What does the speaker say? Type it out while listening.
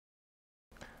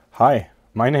Hi,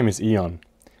 my name is Ian.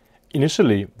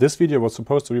 Initially, this video was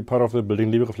supposed to be part of the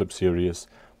Building Libreflip series,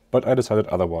 but I decided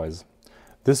otherwise.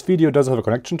 This video does have a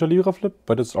connection to Libreflip,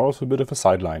 but it's also a bit of a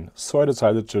sideline, so I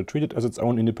decided to treat it as its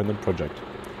own independent project.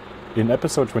 In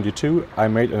episode 22, I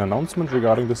made an announcement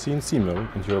regarding the CNC mill,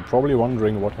 and you're probably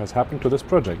wondering what has happened to this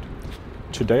project.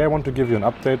 Today I want to give you an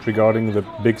update regarding the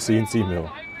big CNC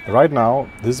mill. Right now,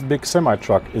 this big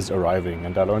semi-truck is arriving,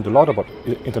 and I learned a lot about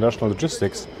international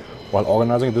logistics while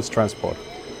organizing this transport.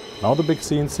 Now the big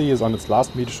CNC is on its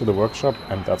last meter to the workshop,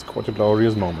 and that's quite a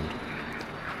glorious moment.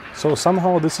 So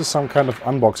somehow this is some kind of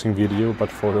unboxing video, but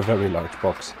for a very large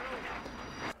box.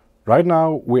 Right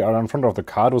now we are in front of the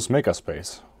Cadus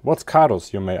makerspace. What's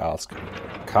Cadus, you may ask?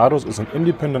 Cadus is an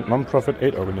independent non-profit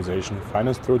aid organization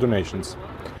financed through donations.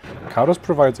 Cadus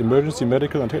provides emergency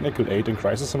medical and technical aid in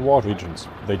crisis and war regions.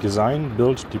 They design,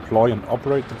 build, deploy and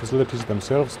operate the facilities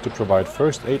themselves to provide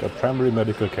first aid or primary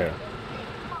medical care.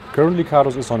 Currently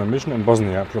Cadus is on a mission in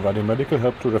Bosnia providing medical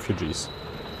help to refugees.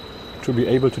 To be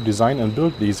able to design and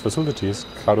build these facilities,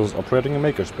 Cadus is operating a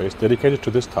makerspace dedicated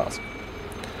to this task.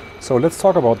 So let's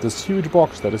talk about this huge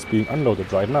box that is being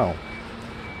unloaded right now.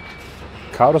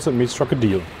 Cadus and me struck a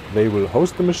deal. They will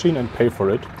host the machine and pay for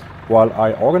it, while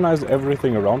I organize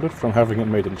everything around it, from having it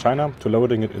made in China to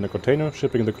loading it in a container,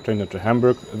 shipping the container to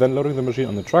Hamburg, then loading the machine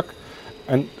on the truck,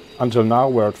 and until now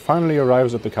where it finally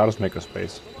arrives at the Cadus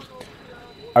makerspace.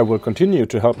 I will continue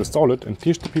to help install it and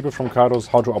teach the people from Cadus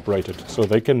how to operate it, so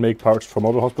they can make parts for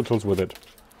mobile hospitals with it.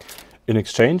 In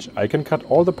exchange, I can cut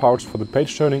all the parts for the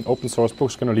page-turning open source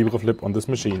book scanner Libreflip on this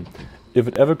machine, if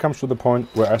it ever comes to the point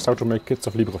where I start to make kits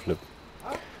of Libreflip.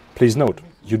 Please note,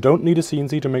 you don't need a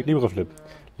CNC to make Libreflip.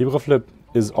 Libreflip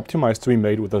is optimized to be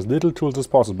made with as little tools as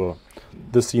possible.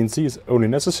 The CNC is only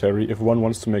necessary if one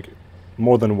wants to make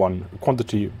more than one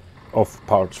quantity of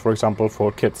parts, for example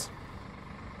for kits.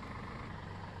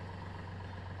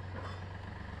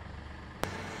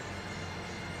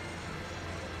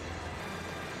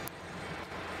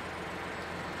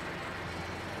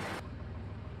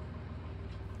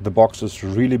 The box is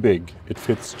really big, it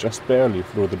fits just barely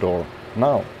through the door.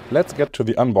 Now, let's get to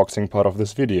the unboxing part of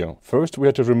this video. First we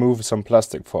had to remove some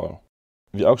plastic foil.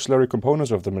 The auxiliary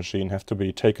components of the machine have to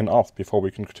be taken off before we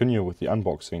can continue with the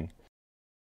unboxing.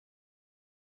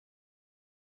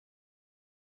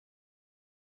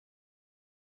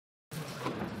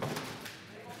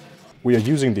 We are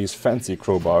using these fancy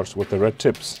crowbars with the red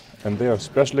tips, and they are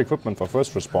special equipment for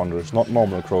first responders, not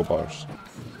normal crowbars.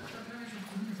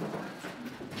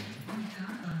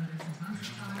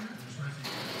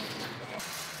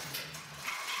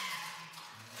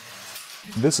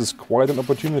 This is quite an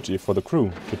opportunity for the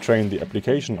crew to train the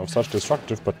application of such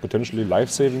destructive but potentially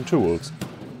life-saving tools.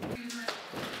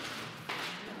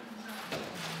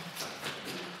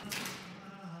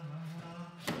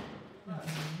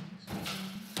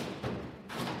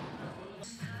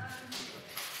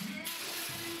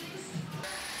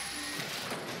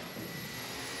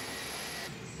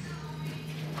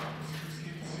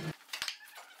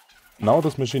 Now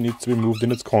this machine needs to be moved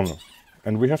in its corner.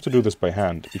 And we have to do this by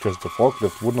hand, because the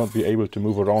forklift would not be able to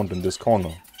move around in this corner.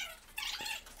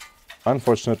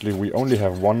 Unfortunately, we only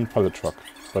have one pallet truck,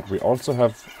 but we also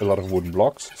have a lot of wooden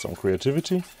blocks, some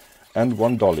creativity, and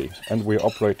one dolly, and we're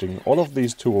operating all of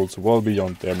these tools well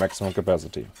beyond their maximum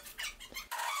capacity.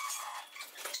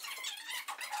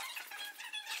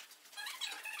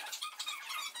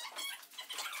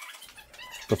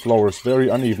 The floor is very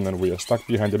uneven and we are stuck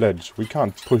behind the ledge. We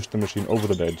can't push the machine over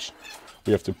the ledge.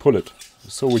 We have to pull it,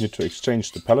 so we need to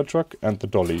exchange the pallet truck and the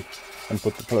dolly and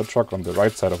put the pallet truck on the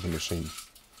right side of the machine.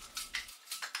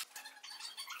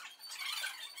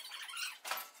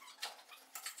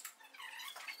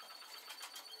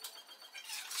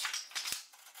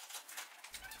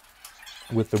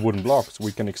 With the wooden blocks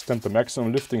we can extend the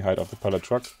maximum lifting height of the pallet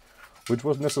truck, which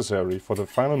was necessary for the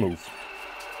final move.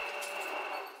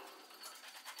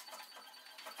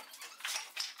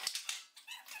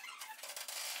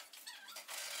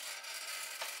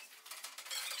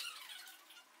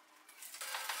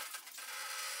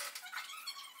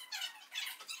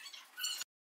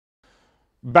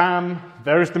 Bam!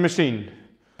 There is the machine.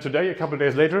 Today, a couple of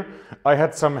days later, I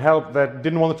had some help that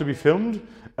didn't want it to be filmed,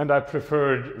 and I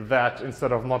preferred that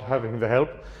instead of not having the help.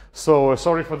 So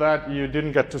sorry for that, you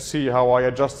didn't get to see how I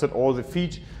adjusted all the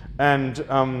feet and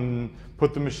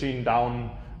put the machine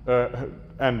down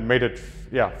and made it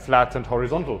flat and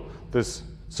horizontal, this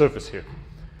surface here.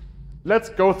 Let's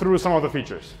go through some of the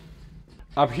features.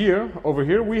 Up here, over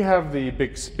here, we have the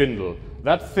big spindle.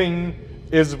 That thing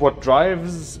is what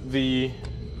drives the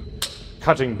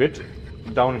cutting bit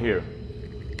down here.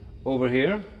 Over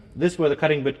here, this is where the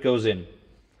cutting bit goes in.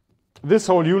 This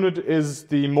whole unit is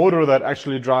the motor that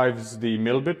actually drives the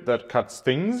mill bit that cuts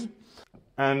things.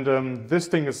 And this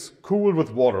thing is cooled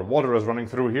with water. Water is running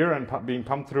through here and being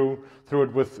pumped through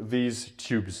it with these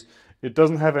tubes. It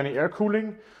doesn't have any air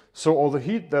cooling, so all the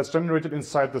heat that's generated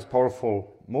inside this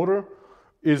powerful motor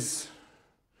is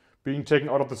being taken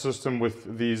out of the system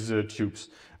with these tubes.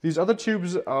 These other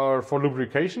tubes are for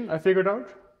lubrication, I figured out.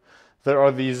 There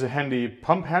are these handy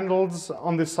pump handles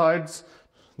on the sides.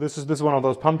 This is one of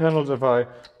those pump handles. If I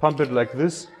pump it like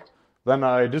this, then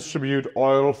I distribute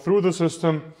oil through the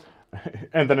system,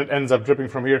 and then it ends up dripping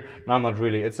from here. No, not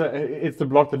really. It's the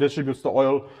block that distributes the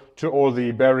oil to all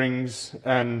the bearings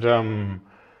and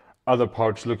other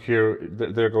parts. Look here,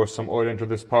 there goes some oil into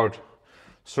this part.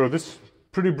 So this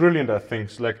pretty brilliant, I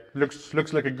think.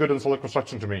 Looks like a good and solid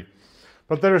construction to me.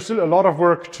 But there is still a lot of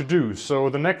work to do. So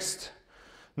the next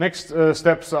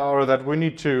steps are that we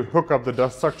need to hook up the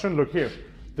dust suction. Look here,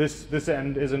 this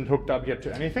end isn't hooked up yet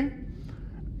to anything.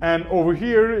 And over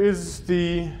here is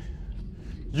the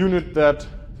unit that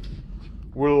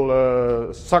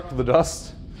will suck the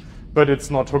dust, but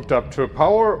it's not hooked up to a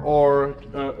power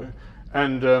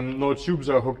and no tubes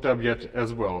are hooked up yet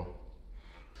as well.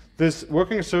 This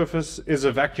working surface is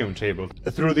a vacuum table.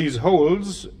 Through these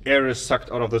holes, air is sucked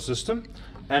out of the system.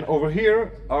 And over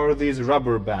here are these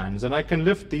rubber bands. And I can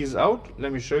lift these out,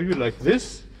 let me show you, like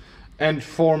this, and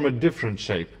form a different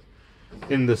shape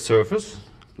in the surface,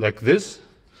 like this,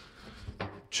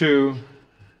 to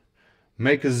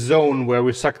make a zone where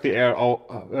we suck the air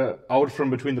out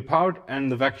from between the part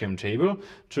and the vacuum table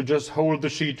to just hold the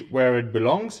sheet where it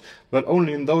belongs, but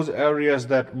only in those areas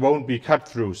that won't be cut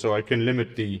through, so I can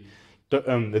limit the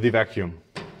vacuum.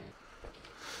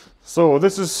 So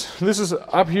this is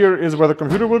up here is where the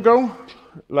computer will go.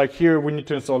 Like here we need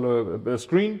to install a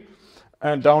screen,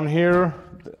 and down here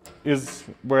is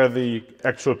where the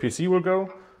actual PC will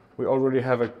go. We already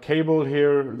have a cable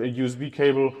here, a USB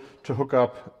cable to hook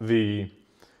up the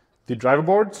driver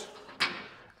boards.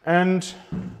 And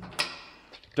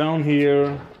down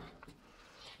here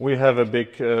we have a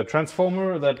big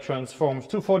transformer that transforms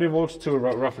 240 volts to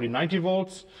roughly 90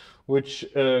 volts, which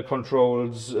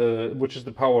controls, which is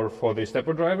the power for the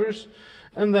stepper drivers.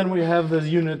 And then we have this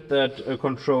unit that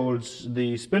controls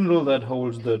the spindle that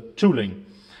holds the tooling.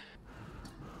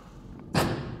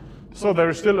 So there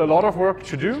is still a lot of work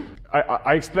to do.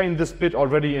 I explained this bit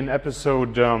already in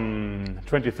episode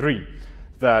 23,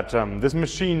 that this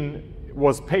machine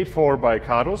was paid for by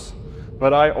Cadus,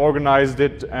 but I organized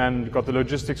it and got the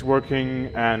logistics working,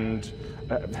 and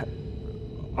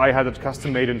I had it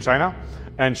custom made in China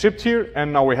and shipped here,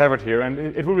 and now we have it here. And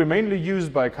it will be mainly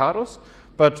used by Cadus,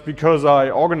 but because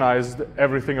I organized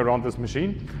everything around this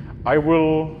machine, I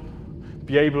will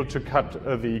be able to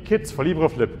cut the kits for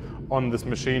Libreflip on this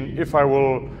machine if I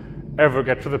will ever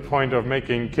get to the point of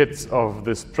making kits of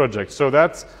this project. So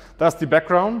that's the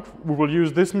background. We will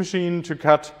use this machine to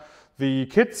cut the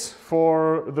kits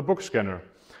for the book scanner.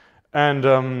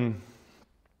 And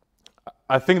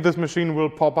I think this machine will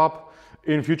pop up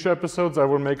in future episodes. I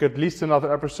will make at least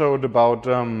another episode about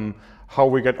how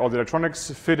we get all the electronics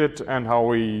fitted and how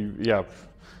we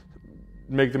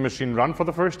make the machine run for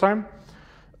the first time.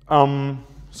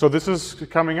 So this is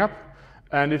coming up.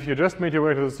 And if you just made your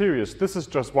way to the series, this is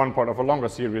just one part of a longer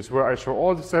series where I show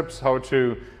all the steps how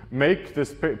to make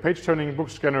this page-turning book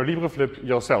scanner Libreflip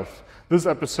yourself. This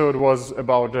episode was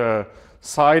about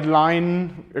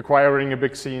sideline, acquiring a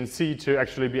big CNC to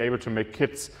actually be able to make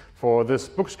kits for this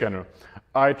book scanner.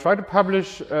 I try to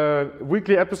publish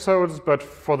weekly episodes, but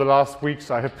for the last weeks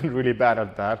I have been really bad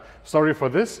at that. Sorry for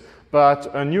this.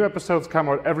 But new episodes come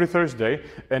out every Thursday,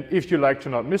 and if you like to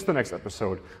not miss the next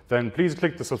episode, then please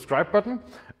click the subscribe button,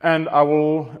 and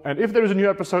if there is a new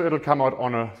episode, it'll come out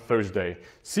on a Thursday.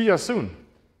 See you soon.